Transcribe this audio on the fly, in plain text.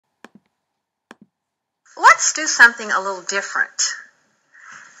let's do something a little different.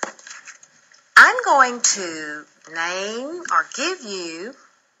 I'm going to name or give you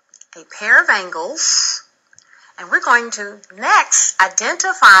a pair of angles, and we're going to next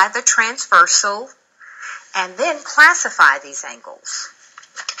identify the transversal and then classify these angles.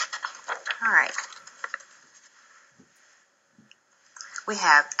 All right. We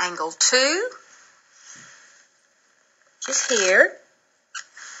have angle 2, just here,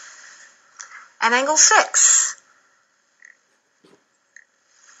 and angle 6.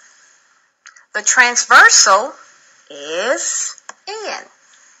 The transversal is N.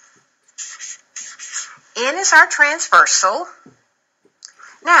 N is our transversal.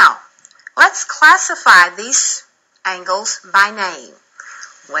 Now, let's classify these angles by name.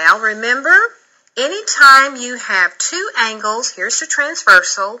 Well, remember, anytime you have two angles, here's the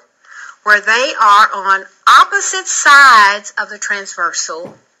transversal, where they are on opposite sides of the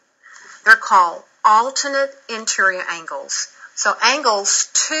transversal, they're called alternate interior angles. So angles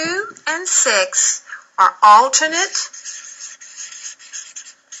 2 and 6 are alternate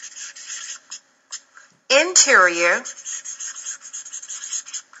interior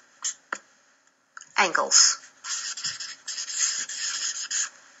angles.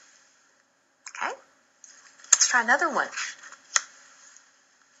 Okay, let's try another one.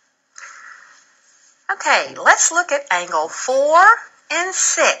 Okay, let's look at angle 4 and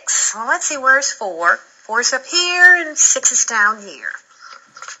 6. Well, let's see, where's 4? 4 is up here and 6 is down here.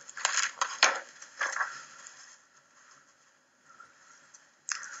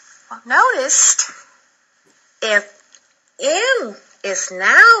 Well, notice if M is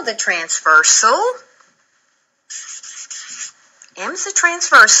now the transversal, M's the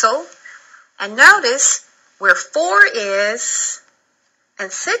transversal, and notice where 4 is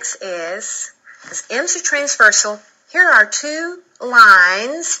and 6 is, because M's the transversal, here are two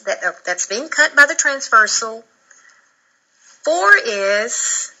lines that's being cut by the transversal. 4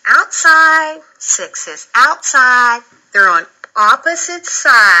 is outside, 6 is outside. They're on opposite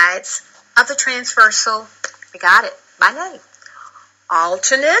sides of the transversal. We got it by name.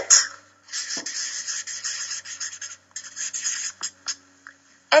 Alternate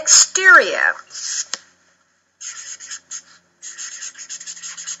exterior.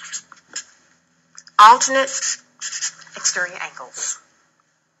 Alternate exterior angles.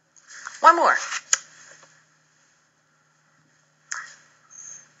 One more.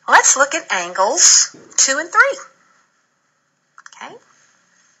 Let's look at angles 2 and 3. Okay.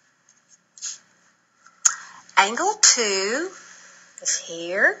 Angle 2 is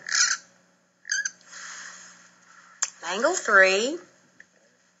here. Angle 3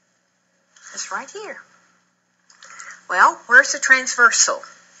 is right here. Well, where's the transversal?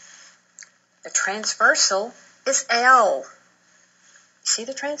 The transversal is L. See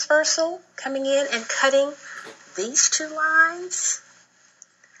the transversal coming in and cutting these two lines?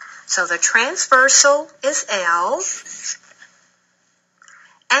 So the transversal is L.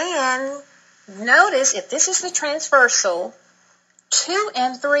 And notice if this is the transversal, 2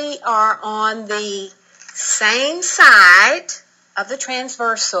 and 3 are on the same side of the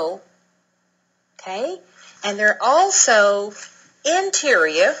transversal. Okay? And they're also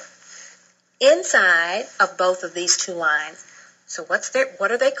interior, inside of both of these two lines. So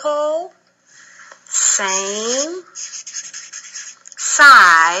what are they called? Same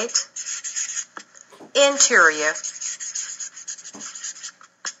side interior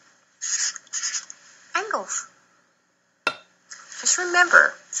angles. Just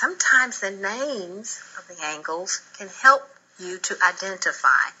remember, sometimes the names of the angles can help you to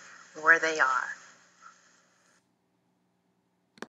identify where they are.